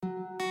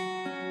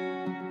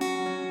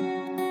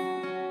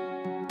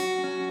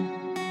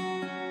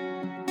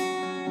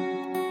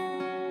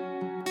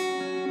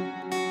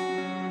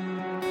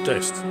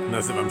Cześć,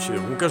 nazywam się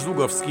Łukasz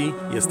Długowski,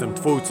 jestem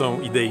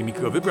twórcą idei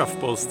mikrowypraw w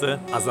Polsce,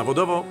 a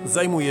zawodowo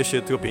zajmuję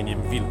się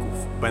tropieniem wilków.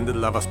 Będę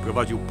dla Was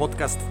prowadził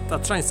podcast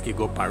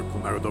Tatrzańskiego Parku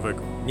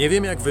Narodowego. Nie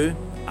wiem jak Wy,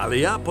 ale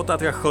ja po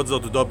Tatrach chodzę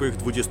od dobrych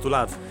 20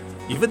 lat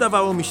i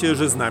wydawało mi się,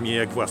 że znam je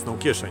jak własną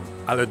kieszeń.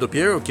 Ale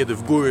dopiero kiedy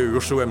w góry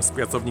ruszyłem z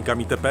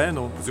pracownikami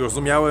TPN-u,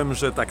 zrozumiałem,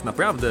 że tak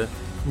naprawdę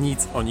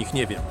nic o nich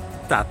nie wiem.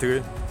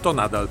 Tatry to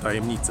nadal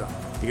tajemnica.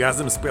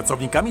 Razem z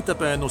pracownikami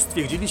TPN-u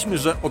stwierdziliśmy,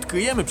 że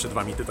odkryjemy przed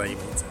Wami te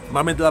tajemnice.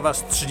 Mamy dla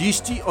Was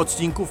 30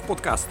 odcinków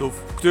podcastów,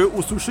 które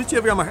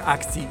usłyszycie w ramach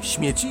akcji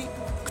Śmieci?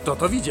 Kto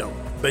to widział?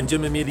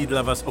 Będziemy mieli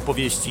dla Was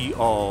opowieści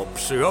o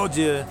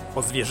przyrodzie,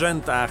 o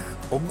zwierzętach,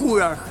 o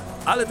górach,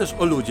 ale też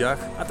o ludziach,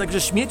 a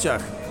także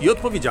śmieciach i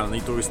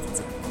odpowiedzialnej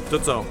turystyce. To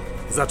co,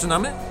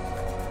 zaczynamy?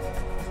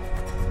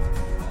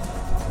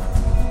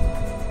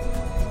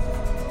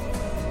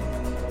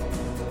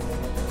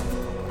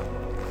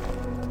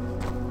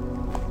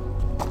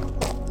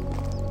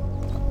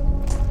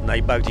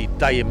 Najbardziej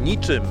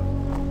tajemniczym,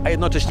 a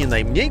jednocześnie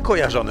najmniej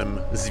kojarzonym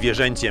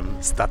zwierzęciem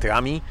z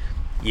Tatrami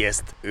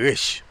jest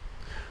ryś.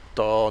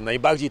 To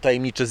najbardziej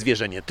tajemnicze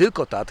zwierzę nie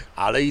tylko Tatr,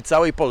 ale i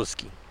całej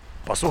Polski.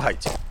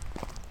 Posłuchajcie.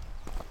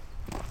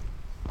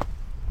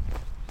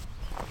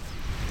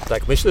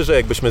 Tak, myślę, że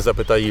jakbyśmy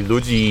zapytali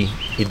ludzi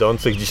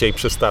idących dzisiaj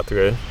przez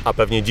Tatry, a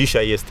pewnie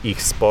dzisiaj jest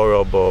ich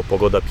sporo, bo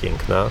pogoda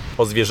piękna,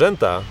 o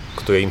zwierzęta,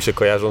 które im się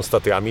kojarzą z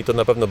Tatrami, to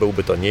na pewno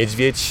byłby to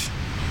niedźwiedź,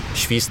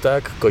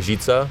 świstak,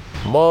 kozica.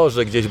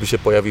 Może gdzieś by się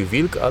pojawił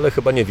wilk, ale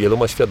chyba niewielu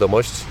ma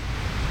świadomość,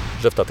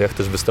 że w Tatrach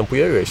też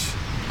występuje ryś,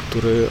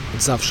 który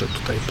zawsze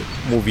tutaj był.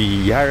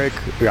 Mówi Jarek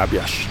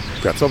Rabiasz,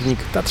 pracownik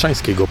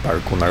Tatrzańskiego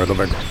Parku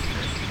Narodowego.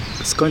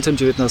 Z końcem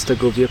XIX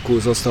wieku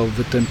został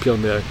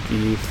wytępiony, jak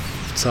i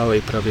w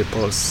całej prawie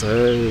Polsce,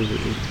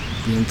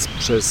 więc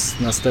przez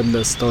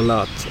następne 100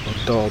 lat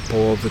do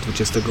połowy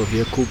XX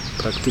wieku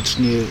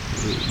praktycznie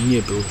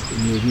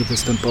nie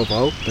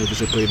występował,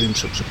 najwyżej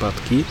pojedyncze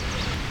przypadki.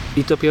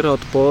 I dopiero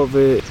od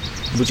połowy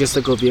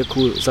XX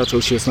wieku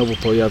zaczął się znowu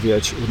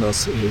pojawiać u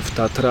nas w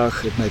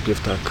Tatrach.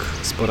 Najpierw tak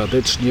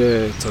sporadycznie,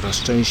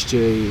 coraz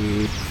częściej.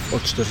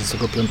 Od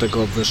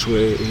 1945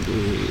 wyszły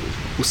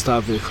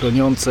ustawy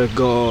chroniące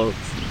go,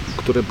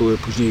 które były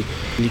później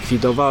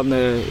likwidowane,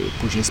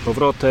 później z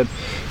powrotem.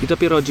 I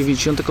dopiero od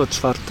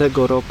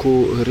 1994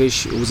 roku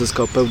ryś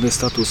uzyskał pełny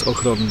status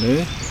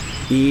ochronny.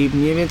 I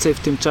mniej więcej w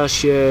tym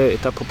czasie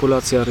ta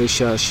populacja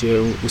rysia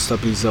się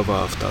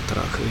ustabilizowała w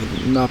Tatrach.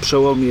 Na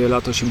przełomie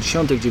lat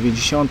 80.,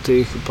 90.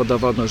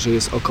 podawano, że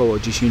jest około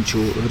 10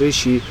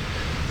 rysi.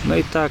 No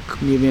i tak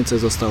mniej więcej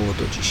zostało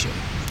do dzisiaj.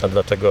 A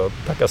dlaczego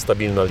taka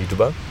stabilna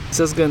liczba?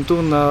 Ze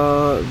względu na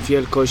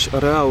wielkość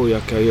areału,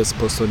 jaka jest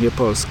po stronie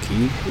Polski.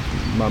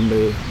 Mamy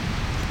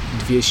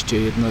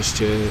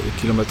 211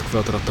 km².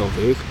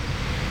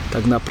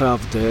 Tak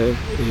naprawdę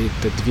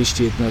te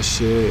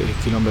 211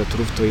 km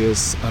to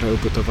jest areał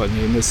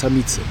bytowania jednej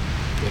samicy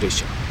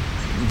rysia.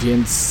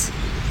 Więc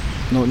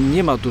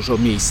nie ma dużo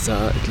miejsca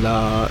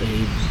dla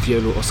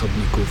wielu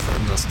osobników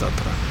na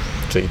Tatrach.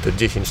 Czyli te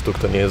 10 sztuk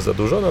to nie jest za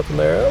dużo na ten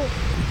areał?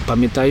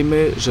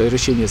 Pamiętajmy, że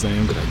rysie nie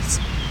znają granic.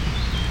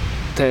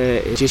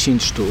 Te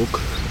 10 sztuk,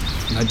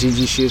 na dzień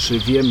dzisiejszy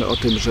wiemy o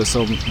tym, że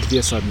są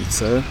dwie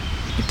samice.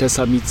 I te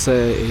samice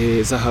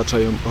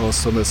zahaczają o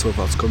stronę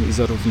słowacką i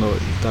zarówno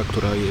ta,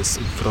 która jest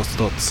w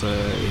Roztocce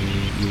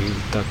i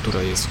ta,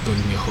 która jest w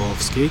Dolinie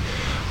Chołowskiej,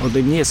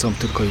 one nie są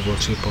tylko i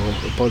wyłącznie po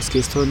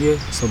polskiej stronie,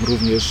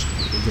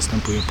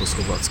 występują po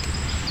słowackiej.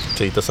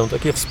 Czyli to są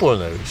takie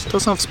wspólne rysie? To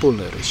są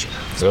wspólne rysie.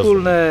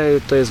 Wspólne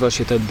to jest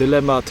właśnie ten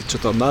dylemat, czy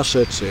to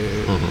nasze,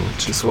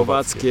 czy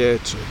słowackie,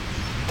 czy...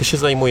 Ty się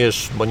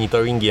zajmujesz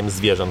monitoringiem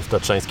zwierząt w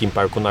Tatrzańskim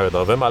Parku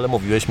Narodowym, ale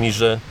mówiłeś mi,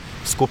 że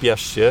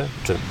skupiasz się,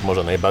 czy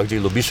może najbardziej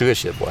lubisz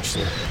rysie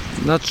właśnie?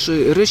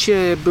 Znaczy,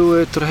 rysie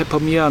były trochę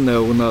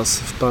pomijane u nas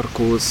w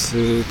parku z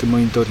tym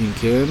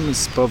monitoringiem.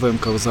 Z Pawłem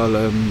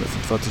Kauzalem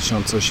w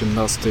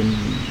 2018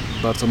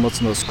 bardzo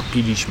mocno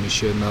skupiliśmy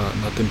się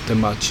na tym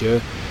temacie,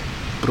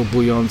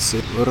 próbując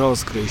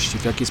rozgryźć,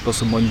 w jaki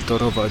sposób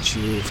monitorować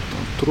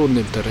w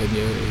trudnym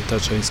terenie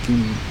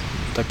tatrzańskim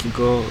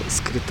takiego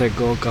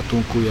skrytego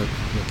gatunku,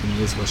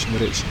 jakim jest właśnie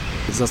ryś.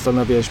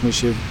 Zastanawialiśmy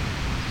się,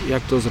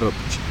 jak to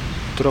zrobić.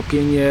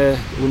 Tropienie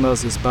u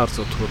nas jest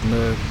bardzo trudne.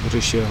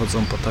 Rysie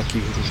chodzą po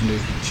takich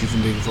różnych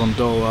dziwnych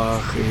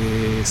wądołach,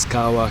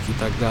 skałach i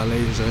tak dalej,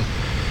 że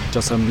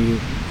czasami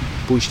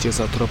pójście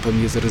za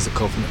tropem jest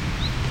ryzykowne.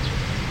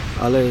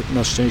 Ale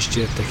na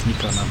szczęście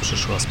technika nam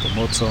przyszła z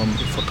pomocą.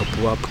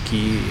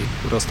 Fotopułapki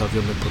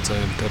rozstawione po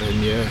całym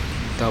terenie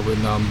dały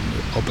nam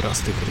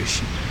obraz tych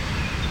rysi.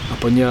 A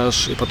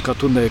ponieważ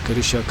podgatunek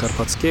rysia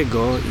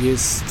karpackiego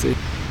jest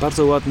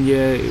bardzo ładnie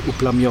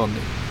uplamiony,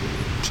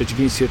 w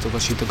przeciwieństwie do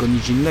właśnie tego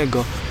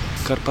nidzinnego,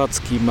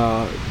 karpacki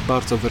ma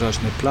bardzo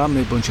wyraźne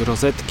plamy bądź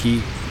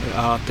rozetki,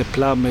 a te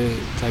plamy,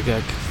 tak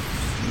jak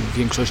w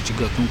większości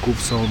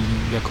gatunków, są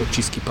jak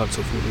odciski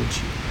palców u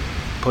ludzi.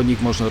 Po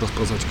nich można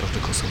rozpoznać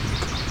każdego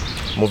osobnika.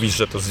 Mówisz,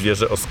 że to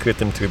zwierzę o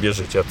skrytym trybie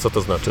życia. Co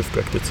to znaczy w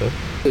praktyce?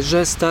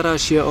 Że stara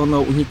się ono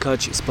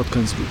unikać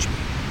spotkań z ludźmi.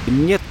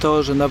 Nie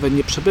to, że nawet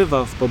nie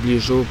przebywa w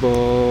pobliżu,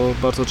 bo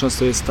bardzo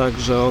często jest tak,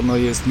 że ono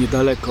jest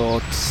niedaleko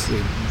od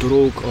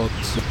dróg,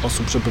 od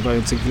osób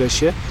przebywających w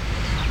lesie,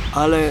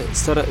 ale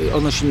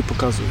ono się nie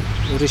pokazuje.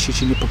 Rysie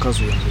się nie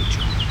pokazują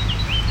ludziom.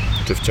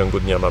 Czy w ciągu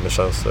dnia mamy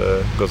szansę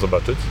go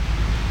zobaczyć?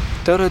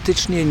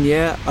 Teoretycznie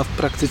nie, a w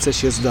praktyce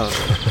się zdarza.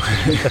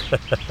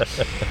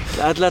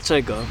 A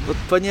dlaczego?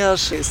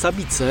 Ponieważ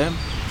samice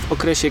w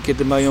okresie,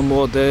 kiedy mają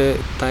młode,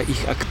 ta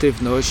ich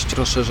aktywność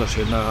rozszerza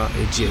się na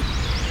dzień.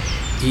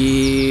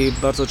 I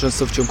bardzo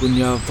często w ciągu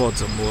dnia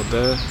wodzą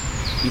młode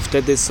i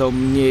wtedy są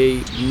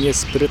mniej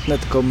niesprytne,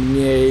 tylko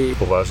mniej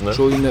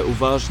czujne,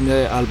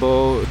 uważne,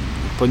 albo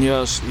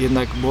ponieważ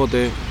jednak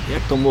młode,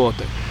 jak to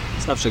młode,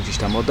 zawsze gdzieś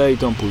tam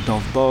odejdą, pójdą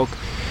w bok,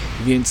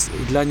 więc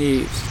dla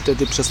niej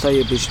wtedy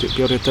przestaje być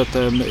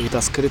priorytetem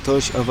ta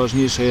skrytość, a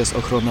ważniejsza jest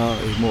ochrona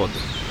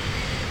młodych.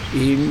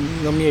 I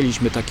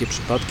mieliśmy takie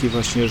przypadki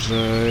właśnie,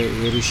 że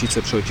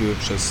rysice przechodziły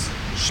przez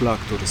szlak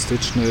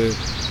turystyczny,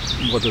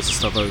 młode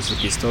zostawały z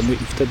drugiej strony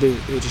i wtedy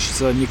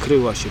rysica nie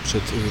kryła się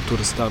przed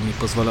turystami,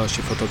 pozwalała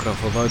się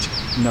fotografować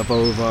i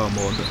nawoływała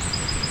młode.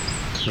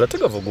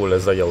 Dlaczego w ogóle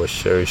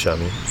zająłeś się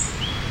rysiami?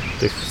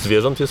 Tych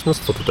zwierząt jest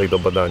mnóstwo tutaj do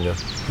badania.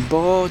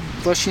 Bo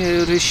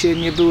właśnie rysie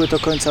nie były do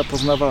końca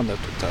poznawane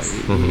tutaj.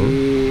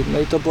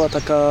 I to była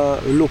taka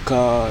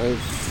luka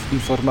w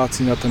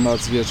informacji na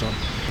temat zwierząt.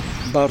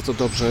 Bardzo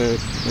dobrze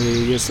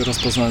jest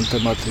rozpoznany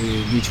temat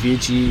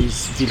niedźwiedzi,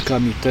 z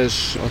wilkami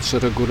też od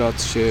szeregu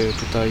lat się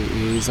tutaj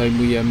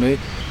zajmujemy,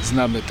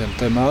 znamy ten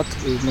temat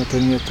na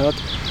ten etap,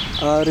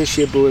 a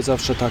rysie były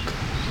zawsze tak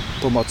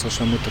po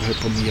macoszemu trochę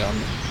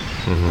pomijane.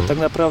 A tak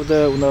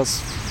naprawdę u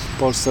nas w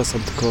Polsce są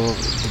tylko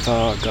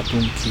dwa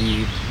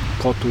gatunki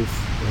kotów,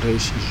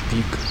 ryś i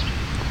żbik,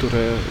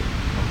 które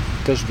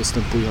też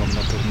występują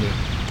na terenie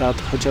tat,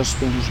 chociaż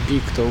ten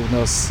żbik to u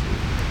nas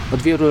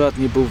od wielu lat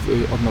nie był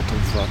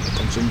odnotowywany,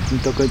 także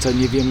do końca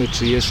nie wiemy,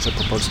 czy jeszcze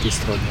po polskiej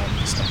stronie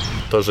on jest tam.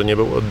 To, że nie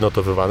był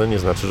odnotowywany, nie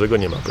znaczy, że go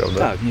nie ma, prawda?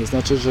 Tak, nie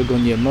znaczy, że go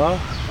nie ma,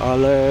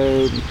 ale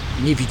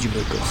nie widzimy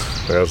go.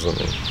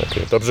 Rozumiem.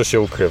 Okay. Dobrze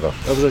się ukrywa.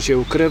 Dobrze się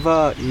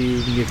ukrywa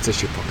i nie chce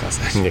się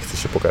pokazać. Nie chce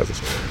się pokazać.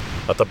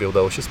 A tobie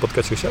udało się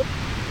spotkać rysia?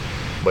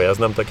 Bo ja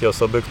znam takie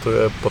osoby,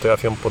 które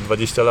potrafią po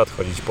 20 lat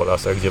chodzić po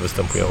lasach, gdzie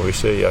występują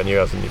rysie i ja ani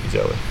razu nie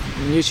widziałem.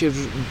 Mnie się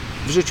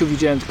w życiu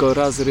widziałem tylko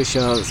raz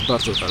rysia z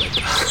bardzo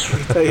daleka.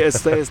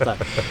 To jest tak.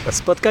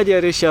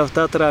 Spotkanie rysia w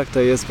Tatrach to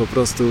jest po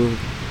prostu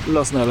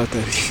los na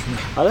loterii.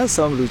 Ale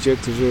są ludzie,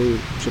 którzy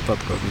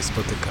przypadkowo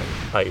spotykają.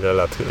 A ile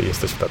lat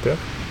jesteś w Tatrach?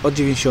 Od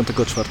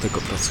 94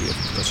 pracuję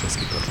w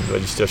Tatrzańskiej Patroli.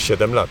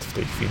 27 lat w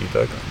tej chwili,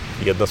 tak?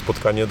 Jedno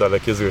spotkanie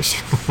dalekie z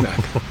rysiem.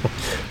 Tak.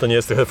 To nie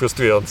jest trochę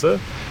frustrujące?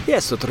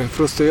 Jest to trochę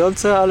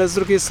frustrujące, ale z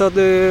drugiej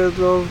strony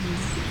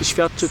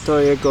świadczy to o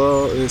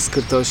jego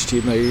skrytości,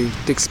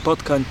 i tych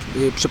spotkań,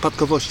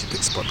 przypadkowości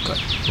tych spotkań.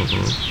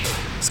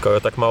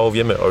 Skoro tak mało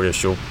wiemy o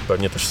rysiu,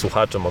 pewnie też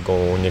słuchacze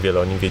mogą niewiele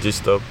o nim wiedzieć,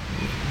 to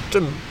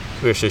czym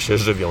rysie się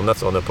żywią, na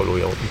co one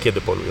polują i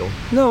kiedy polują?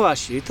 No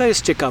właśnie, to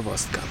jest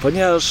ciekawostka,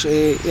 ponieważ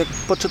jak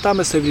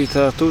poczytamy sobie w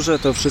literaturze,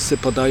 to wszyscy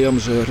podają,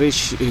 że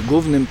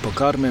głównym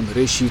pokarmem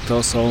rysi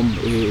to są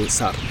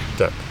sarny.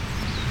 Tak.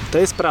 To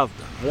jest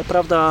prawda, ale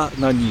prawda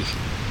na niżu.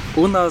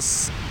 U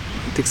nas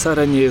tych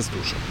saren nie jest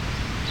dużo.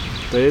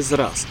 To jest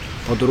raz.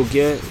 Po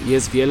drugie,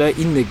 jest wiele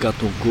innych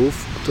gatunków,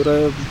 które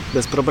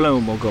bez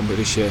problemu mogą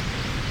rysie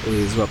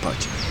złapać.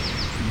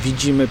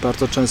 Widzimy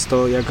bardzo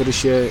często, jak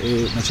rysie,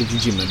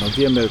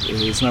 wiemy,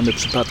 znamy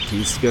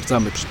przypadki,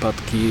 stwierdzamy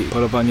przypadki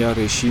polowania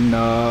rysi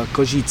na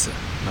kozice,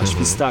 na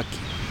świstaki.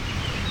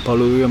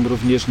 Polują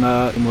również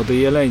na młode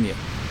jelenie,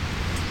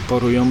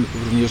 polują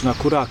również na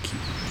kuraki,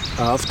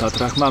 a w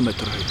Tatrach mamy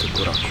trochę tych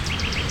kuraków.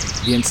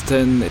 Więc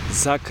ten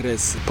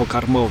zakres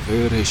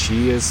pokarmowy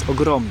rysi jest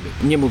ogromny.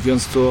 Nie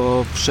mówiąc tu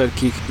o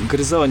wszelkich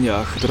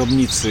gryzoniach,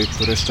 drobnicy,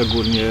 które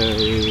szczególnie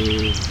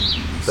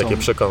są... Takie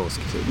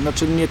przekąski.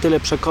 Znaczy nie tyle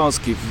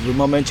przekąski. W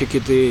momencie,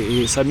 kiedy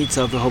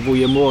samica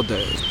wychowuje młode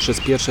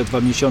przez pierwsze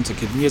 2 miesiące,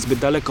 kiedy niezbyt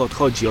daleko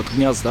odchodzi od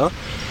gniazda,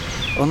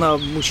 ona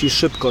musi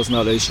szybko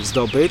znaleźć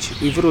zdobycz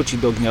i wróci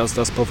do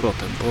gniazda z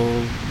powrotem, bo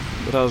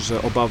raz,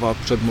 że obawa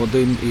przed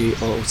młodymi i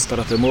o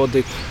stratę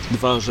młodych,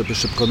 2, żeby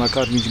szybko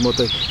nakarmić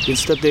młode,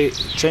 więc wtedy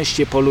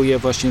częściej poluje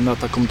właśnie na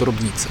taką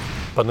drobnicę.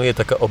 Panuje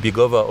taka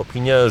obiegowa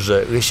opinia,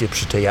 że rysie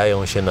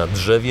przyczajają się na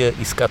drzewie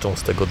i skaczą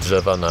z tego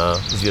drzewa na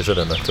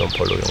zwierzynę, na którą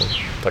polują.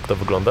 Tak to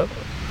wygląda?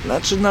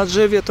 Znaczy na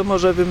drzewie to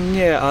może bym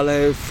nie,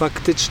 ale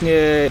faktycznie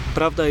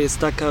prawda jest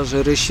taka,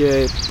 że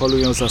rysie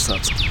polują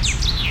zasadzki,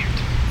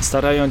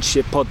 starając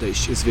się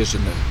podejść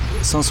zwierzynę.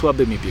 Są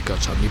słabymi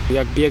biegaczami.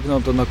 Jak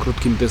biegną, to na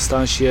krótkim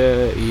dystansie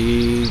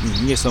i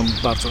nie są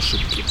bardzo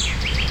szybkie.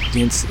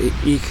 Więc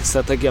ich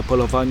strategia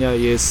polowania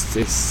jest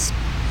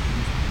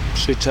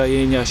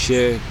przyczajenia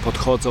się,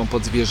 podchodzą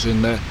pod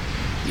zwierzynę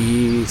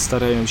i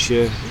starają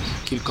się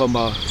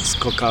kilkoma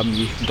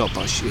skokami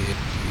dopaść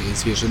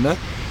zwierzynę.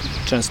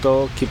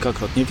 często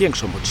kilkakrotnie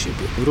większą od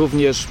siebie.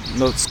 Również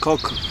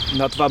skok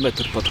na 2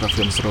 metry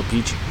potrafią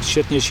zrobić.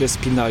 Świetnie się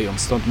spinają,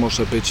 stąd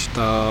może być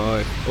ta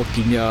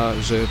opinia,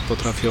 że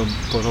potrafią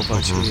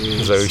porować.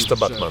 Że ryś to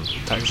Batman.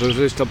 Tak, że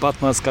ryś to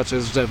Batman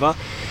skacze z drzewa.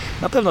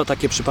 Na pewno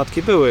takie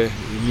przypadki były,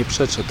 nie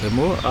przeczę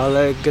temu,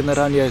 ale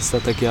generalnie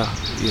strategia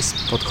jest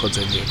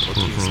podchodzenie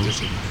pod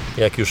zwierzynę.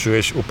 Jak już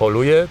ryś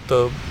upoluje,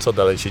 to co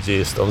dalej się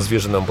dzieje z tą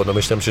zwierzyną? Bo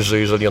domyślam się, że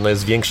jeżeli ona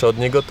jest większa od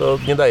niego, to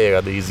nie daje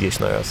rady jej zjeść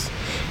na raz.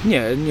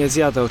 Nie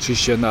zjada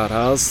oczywiście na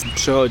raz.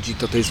 Przychodzi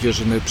do tej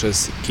zwierzyny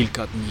przez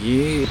kilka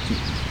dni,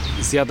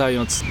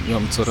 zjadając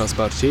ją coraz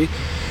bardziej.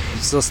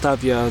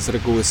 Zostawia z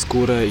reguły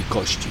skórę i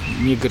kości.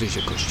 Nie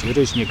gryzie kości.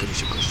 Ryś nie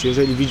gryzie kości.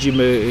 Jeżeli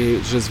widzimy,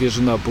 że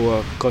zwierzyna była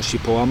kości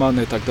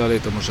połamane i tak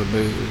dalej, to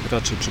możemy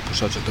raczej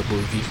przypuszczać, że to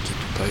były wilki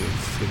tutaj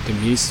w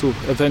tym miejscu.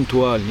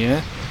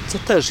 Ewentualnie, co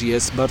też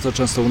jest bardzo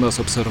często u nas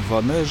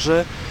obserwowane,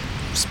 że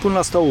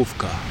wspólna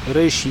stołówka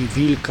rysi,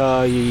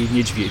 wilka i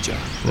niedźwiedzia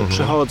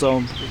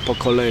przechodzą po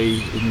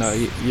kolei na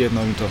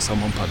jedną i tą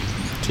samą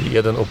palinę. Czyli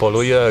jeden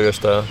upoluje, a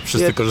reszta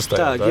wszyscy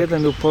korzystają, tak? Tak,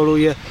 jeden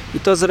upoluje i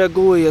to z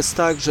reguły jest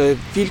tak, że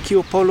wilki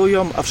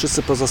upolują, a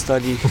wszyscy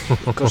pozostali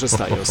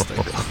korzystają z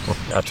tego.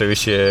 A czy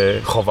się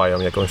chowają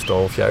jakąś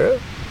tą ofiarę?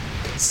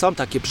 Są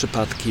takie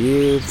przypadki.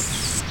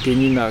 W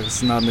Pieninach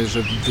znany,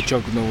 że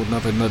wyciągnął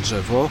nawet na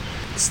drzewo.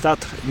 Z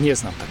Tatr nie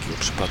znam takiego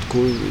przypadku.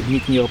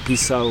 Nikt nie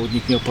opisał,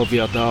 nikt nie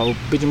opowiadał.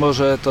 Być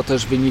może to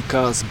też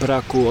wynika z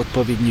braku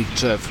odpowiednich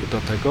drzew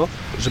do tego,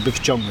 żeby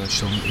wciągnąć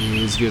tą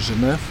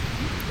zwierzynę.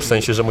 W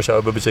sensie, że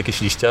musiałyby być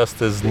jakieś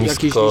liściaste z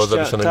nisko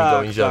zawieszonymi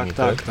gałęziami,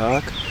 tak.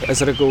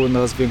 Z reguły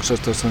nas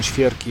większość to są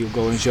świerki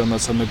ugałęzione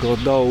od samego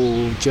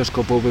dołu.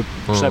 Ciężko byłoby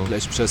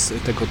przepleść przez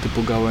tego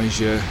typu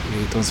gałęzie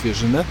tą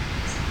zwierzynę.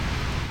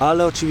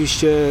 Ale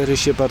oczywiście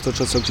rysie bardzo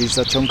często gdzieś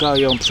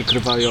zaciągają,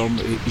 przykrywają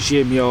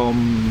ziemią,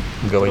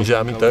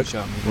 gałęziami, tak?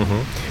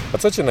 A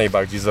co Cię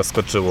najbardziej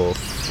zaskoczyło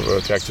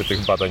w trakcie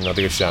tych badań nad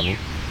rysiami?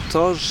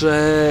 To,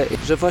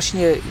 że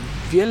właśnie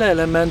wiele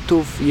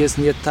elementów jest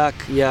nie tak,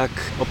 jak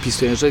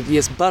opisuję, że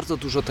jest bardzo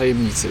dużo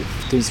tajemnicy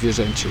w tym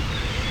zwierzęciu,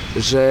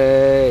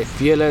 że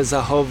wiele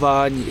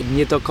zachowań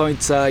nie do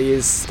końca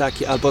jest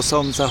takie, albo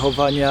są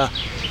zachowania,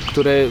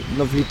 które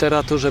w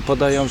literaturze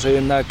podają, że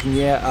jednak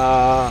nie,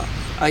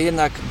 a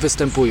jednak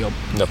występują.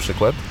 Na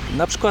przykład?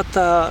 Na przykład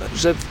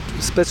że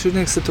w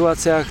specyficznych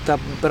sytuacjach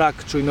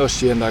brak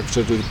czujności jednak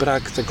przed ludźmi,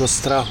 brak tego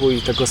strachu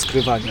i tego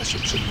skrywania się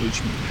przed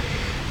ludźmi.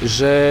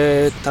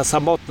 Że ta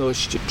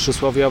samotność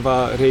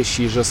przysłowiowa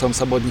rysi, że są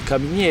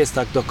samotnikami, nie jest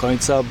tak do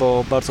końca,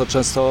 bo bardzo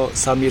często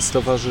samiec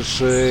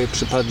towarzyszy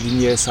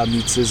przypadlinie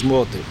samicy z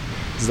młodym.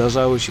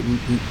 Zdarzały się,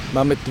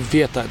 mamy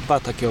dwa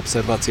takie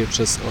obserwacje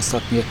przez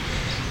ostatnie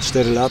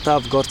 4 lata.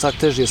 W Gorcach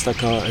też jest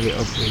taka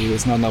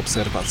znana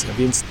obserwacja,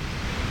 więc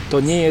to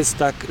nie jest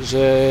tak,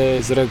 że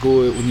z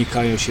reguły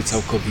unikają się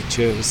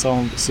całkowicie.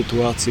 Są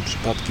sytuacje,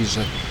 przypadki,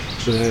 że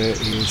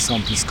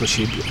są blisko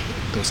siebie.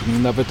 To są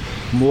nawet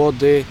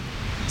młody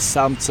z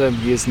samcem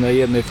jest na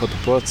jednej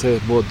fotopułapce,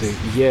 młody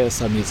je,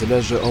 samiec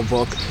leży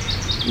obok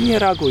i nie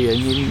reaguje,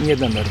 nie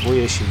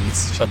denerwuje się,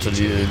 nic. A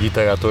czyli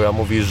literatura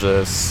mówi,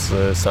 że z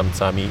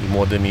samcami i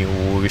młodymi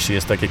u rysi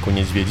jest tak jak u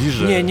niedźwiedzi,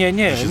 że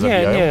się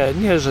zabijają?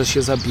 Nie, że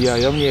się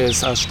zabijają, nie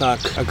jest aż tak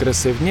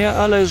agresywnie,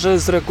 ale że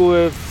z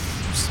reguły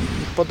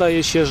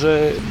podaje się,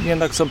 że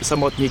jednak są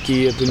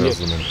samotniki, jedynie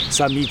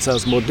samica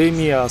z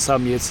młodymi, a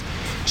samiec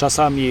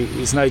czasami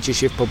znajdzie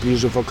się w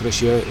pobliżu w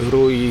okresie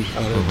rui,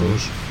 ale to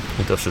już...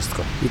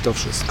 I to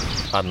wszystko.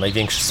 A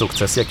największy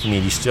sukces, jaki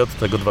mieliście od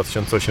tego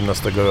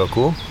 2018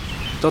 roku?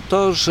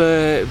 To,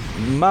 że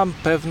mam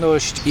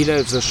pewność,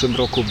 ile w zeszłym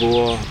roku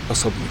było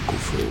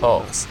osobników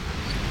u nas.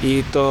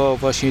 I to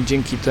właśnie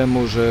dzięki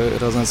temu, że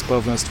razem z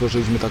Pawłem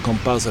stworzyliśmy taką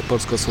bazę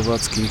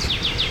polsko-słowackich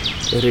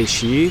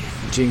rysi.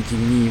 Dzięki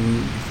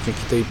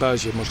tej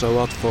bazie można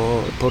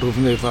łatwo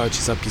porównywać,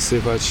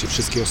 zapisywać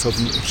wszystkie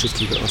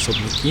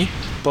osobniki.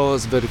 Po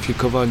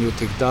zweryfikowaniu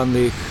tych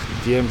danych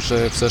wiem,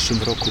 że w zeszłym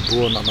roku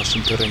było na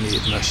naszym terenie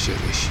 11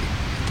 rysi.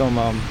 To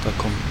mam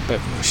taką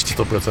pewność.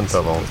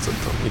 100%.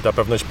 I ta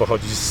pewność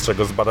pochodzi z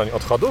czego? Z badań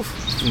odchodów?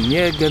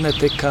 Nie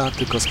genetyka,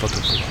 tylko z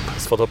fotopułapek.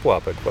 Z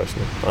fotopułapek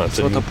właśnie.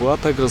 Z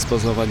fotopułapek,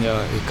 rozpoznawania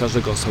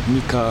każdego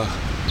osobnika.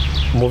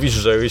 Mówisz,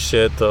 że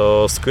rysie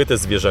to skryte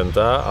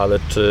zwierzęta, ale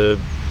czy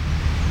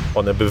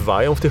one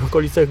bywają w tych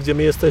okolicach, gdzie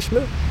my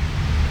jesteśmy?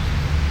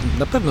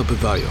 Na pewno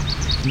bywają.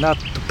 Na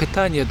to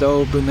pytanie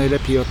dałoby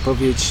najlepiej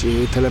odpowiedź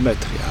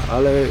telemetria,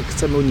 ale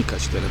chcemy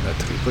unikać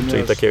telemetrii.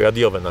 Czyli takie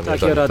radiowe namierzanie.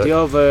 Takie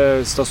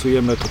radiowe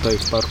stosujemy tutaj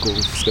w parku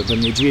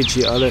względem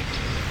niedźwiedzi, ale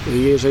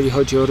jeżeli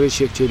chodzi o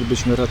rysie,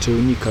 chcielibyśmy raczej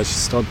unikać.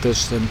 Stąd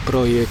też ten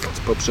projekt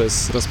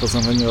poprzez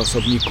rozpoznawanie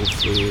osobników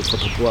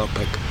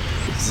fotopułapek,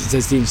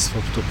 ze zdjęć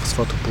z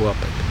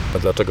fotopułapek. A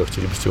dlaczego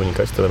chcielibyście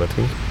unikać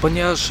telemetrii?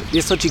 Ponieważ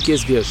jest to dzikie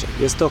zwierzę.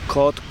 Jest to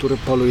kot, który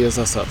poluje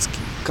zasadzki.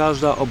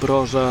 Każda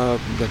obroża,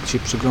 jak się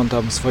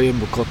przyglądam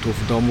swojemu kotu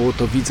w domu,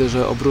 to widzę,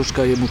 że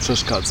obróżka jemu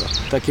przeszkadza.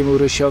 Takiemu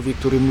rysiowi,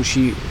 który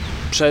musi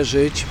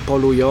przeżyć,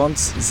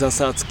 polując,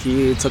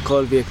 zasadzki,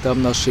 cokolwiek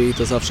tam na szyi,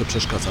 to zawsze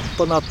przeszkadza.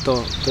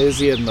 Ponadto to jest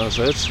jedna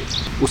rzecz,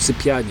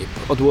 usypianie,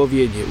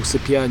 odłowienie,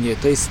 usypianie,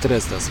 to jest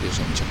stres dla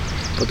zwierzęcia.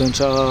 Potem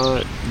trzeba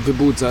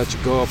wybudzać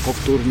go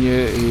powtórnie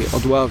i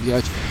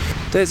odławiać.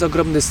 To jest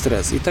ogromny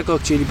stres i tego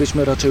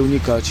chcielibyśmy raczej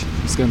unikać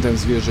względem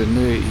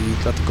zwierzyny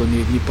i dlatego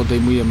nie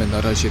podejmujemy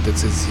na razie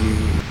decyzji.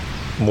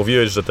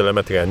 Mówiłeś, że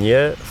telemetria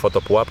nie,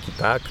 fotopułapki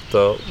tak,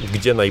 to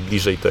gdzie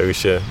najbliżej te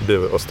rysie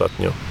były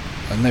ostatnio?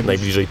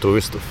 Najbliżej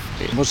turystów?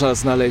 Można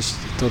znaleźć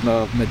to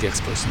na mediach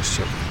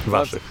społecznościowych.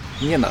 Waszych?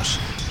 Nie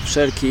naszych.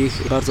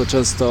 Wszelkich. Bardzo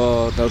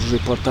często na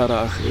różnych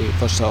portalach,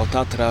 zwłaszcza o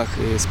Tatrach,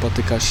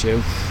 spotyka się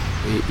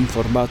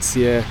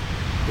informacje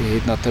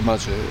na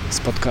temat, że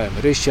spotkałem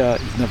rysia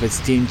i nawet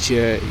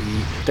zdjęcie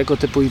i tego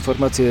typu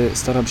informacje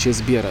staram się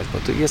zbierać, bo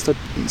to jest to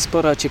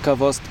spora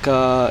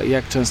ciekawostka,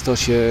 jak często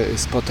się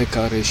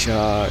spotyka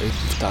rysia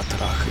w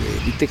Tatrach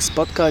i tych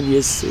spotkań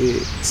jest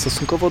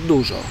stosunkowo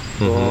dużo,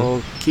 bo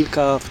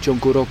kilka w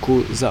ciągu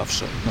roku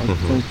zawsze.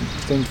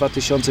 W tym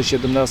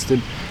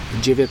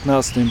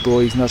 2017-2019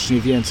 było ich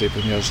znacznie więcej,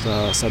 ponieważ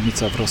ta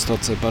samica w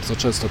Roztoce bardzo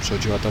często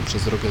przechodziła tam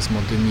przez drogę z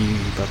Mondymi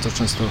i bardzo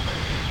często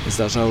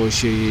zdarzało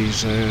się jej,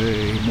 że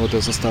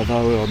młode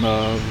zostawały, ona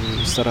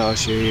starała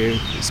się je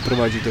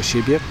sprowadzić do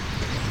siebie,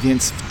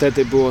 więc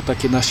wtedy było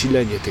takie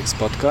nasilenie tych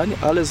spotkań,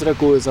 ale z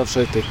reguły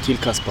zawsze tych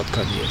kilka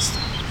spotkań jest.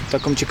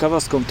 Taką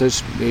ciekawostką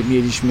też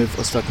mieliśmy w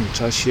ostatnim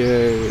czasie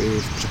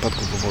w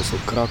przypadku powozu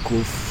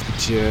Kraków,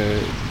 gdzie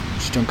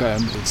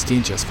ściągałem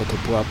zdjęcia z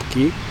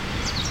fotopułapki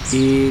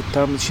i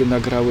tam się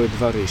nagrały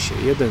dwa rysie.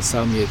 Jeden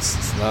samiec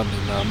znany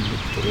nam,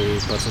 który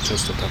bardzo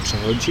często tam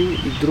przechodził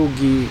i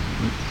drugi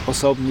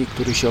osobnik,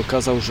 który się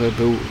okazał, że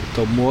był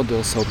to młody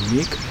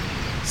osobnik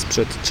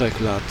sprzed 3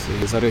 lat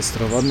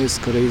zarejestrowany, z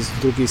kolei z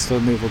drugiej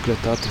strony w ogóle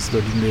Tatr z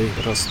Doliny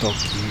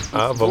Roztoki.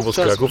 A wąwóz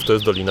Kraków to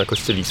jest Dolina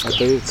Kościeliska.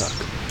 Tak.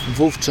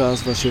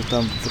 Wówczas właśnie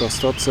tam w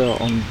Roztoce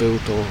on był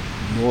to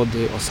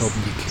młody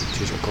osobnik,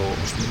 gdzieś około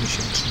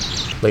 8-miesięczny.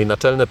 No i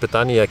naczelne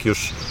pytanie, jak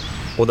już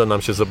uda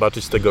nam się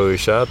zobaczyć tego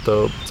rysia,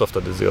 to co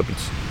wtedy zrobić?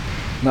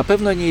 Na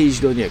pewno nie iść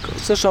do niego.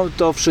 Zresztą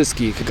do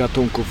wszystkich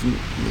gatunków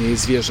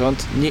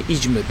zwierząt nie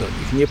idźmy do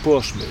nich, nie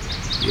płoszmy.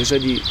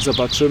 Jeżeli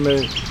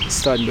zobaczymy,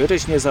 stańmy.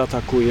 Ryś nie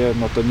zaatakuje,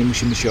 no to nie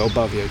musimy się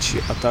obawiać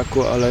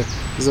ataku, ale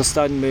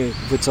zostańmy,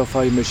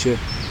 wycofajmy się.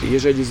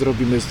 Jeżeli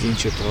zrobimy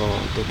zdjęcie,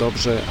 to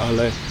dobrze,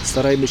 ale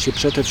starajmy się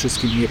przede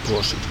wszystkim nie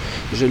płoszyć.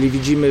 Jeżeli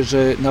widzimy,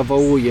 że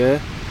nawołuje,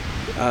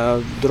 a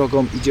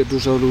drogą idzie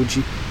dużo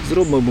ludzi,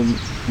 zróbmy mu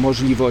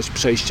możliwość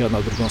przejścia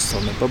na drugą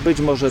stronę, bo być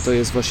może to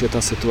jest właśnie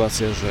ta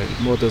sytuacja, że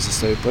młode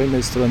zostały po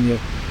jednej stronie,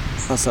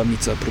 a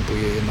samica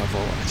próbuje je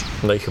nawołać.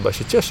 No i chyba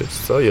się cieszyć,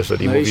 co?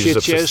 Jeżeli no mówisz, i się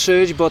że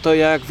cieszyć, bo to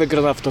jak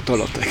wygrana w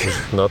totolotek.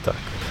 No tak.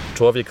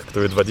 Człowiek,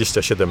 który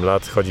 27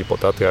 lat chodzi po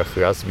Tatrach,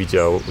 raz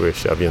widział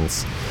rysia,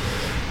 więc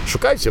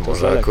szukajcie,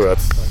 może akurat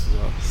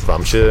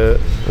wam się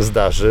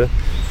zdarzy,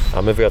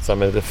 a my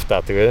wracamy w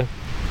Tatry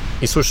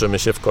i słyszymy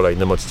się w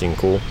kolejnym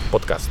odcinku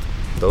podcastu.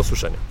 Do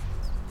usłyszenia.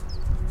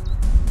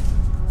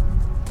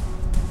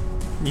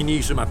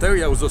 Niniejszy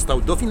materiał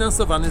został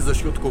dofinansowany ze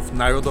środków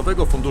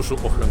Narodowego Funduszu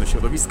Ochrony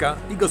Środowiska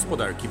i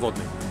Gospodarki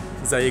Wodnej.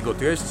 Za jego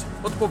treść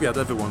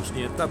odpowiada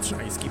wyłącznie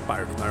Tatrzański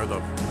Park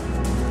Narodowy.